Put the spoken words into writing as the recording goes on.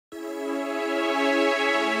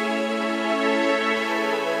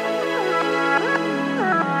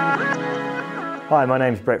Hi, my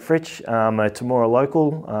name's Brett Fritsch. I'm a Temora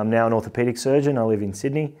local. I'm now an orthopaedic surgeon. I live in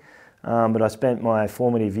Sydney, but I spent my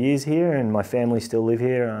formative years here and my family still live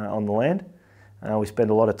here on the land. We spend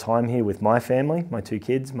a lot of time here with my family, my two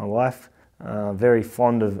kids, my wife. Very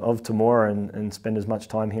fond of Temora and spend as much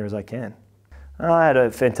time here as I can. I had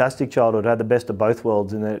a fantastic childhood. I had the best of both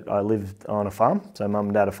worlds in that I lived on a farm, so mum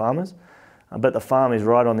and dad are farmers. But the farm is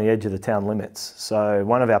right on the edge of the town limits. So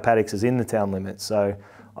one of our paddocks is in the town limits. So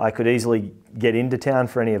I could easily get into town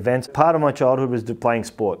for any events. Part of my childhood was playing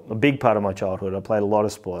sport, a big part of my childhood. I played a lot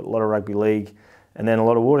of sport, a lot of rugby league, and then a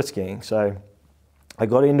lot of water skiing. So I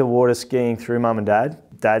got into water skiing through mum and dad.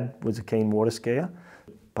 Dad was a keen water skier.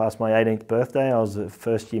 Past my 18th birthday, I was a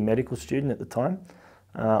first year medical student at the time.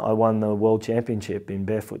 I won the world championship in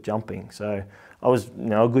barefoot jumping. So I was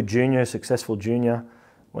a good junior, successful junior.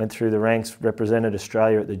 Went through the ranks, represented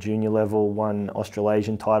Australia at the junior level, won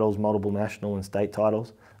Australasian titles, multiple national and state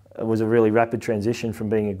titles. It was a really rapid transition from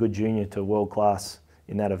being a good junior to world class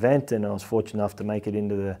in that event, and I was fortunate enough to make it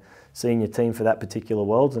into the senior team for that particular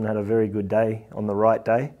Worlds and had a very good day on the right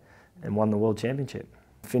day and won the world championship.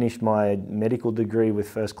 Finished my medical degree with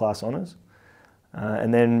first class honours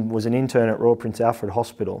and then was an intern at Royal Prince Alfred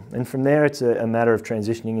Hospital. And from there it's a matter of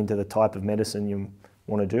transitioning into the type of medicine you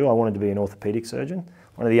want to do. I wanted to be an orthopaedic surgeon,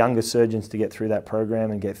 one of the youngest surgeons to get through that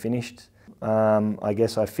program and get finished. I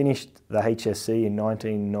guess I finished the HSC in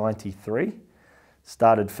 1993,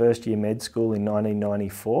 started first year med school in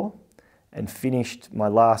 1994 and finished my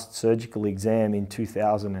last surgical exam in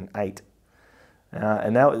 2008.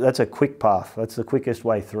 And that's a quick path, that's the quickest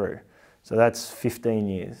way through. So that's 15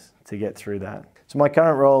 years to get through that. So my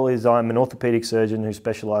current role is I'm an orthopaedic surgeon who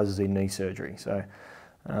specialises in knee surgery. So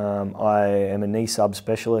I am a knee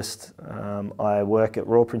subspecialist. I work at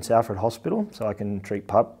Royal Prince Alfred Hospital, so I can treat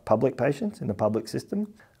public patients in the public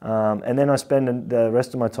system. And then I spend the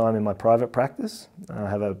rest of my time in my private practice. I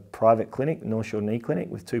have a private clinic, North Shore Knee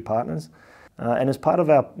Clinic, with two partners. And as part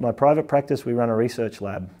of my private practice, we run a research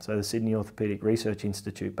lab, so the Sydney Orthopaedic Research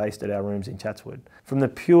Institute, based at our rooms in Chatswood. From the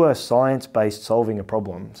pure science-based solving a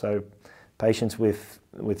problem, so patients with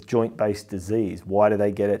joint-based disease, why do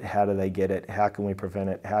they get it, how do they get it, how can we prevent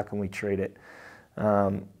it, how can we treat it?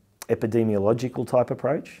 Epidemiological type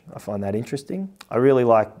approach, I find that interesting. I really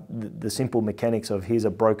like the simple mechanics of here's a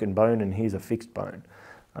broken bone and here's a fixed bone.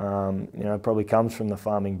 It probably comes from the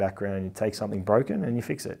farming background. You take something broken and you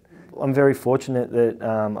fix it. I'm very fortunate that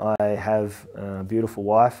I have a beautiful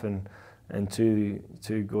wife and two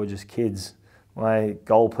gorgeous kids. My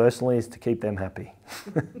goal personally is to keep them happy.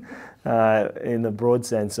 In the broad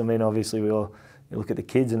sense, I mean, obviously you look at the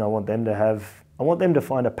kids and I want them to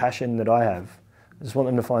find a passion that I have. I just want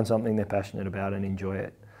them to find something they're passionate about and enjoy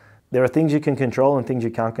it. There are things you can control and things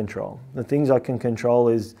you can't control. The things I can control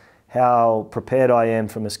is how prepared I am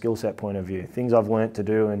from a skill set point of view, things I've learnt to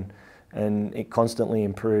do and it constantly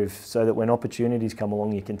improve so that when opportunities come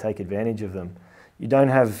along you can take advantage of them. You don't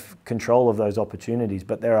have control of those opportunities,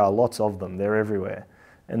 but there are lots of them, they're everywhere.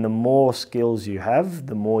 And the more skills you have,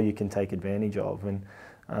 the more you can take advantage of. And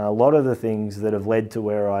a lot of the things that have led to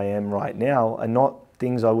where I am right now are not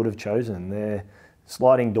things I would have chosen. They're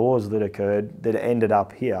sliding doors that occurred that ended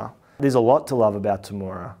up here. There's a lot to love about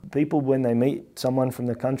Temora. People, when they meet someone from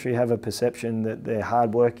the country, have a perception that they're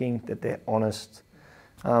hardworking, that they're honest,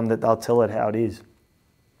 that they'll tell it how it is.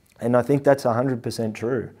 And I think that's 100%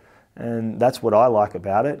 true. And that's what I like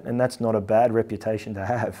about it, and that's not a bad reputation to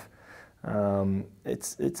have.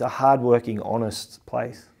 It's a hard-working, honest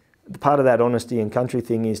place. Part of that honesty and country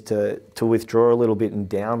thing is to withdraw a little bit and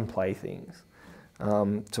downplay things.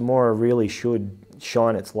 Temora really should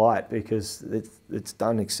shine its light because it's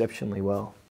done exceptionally well.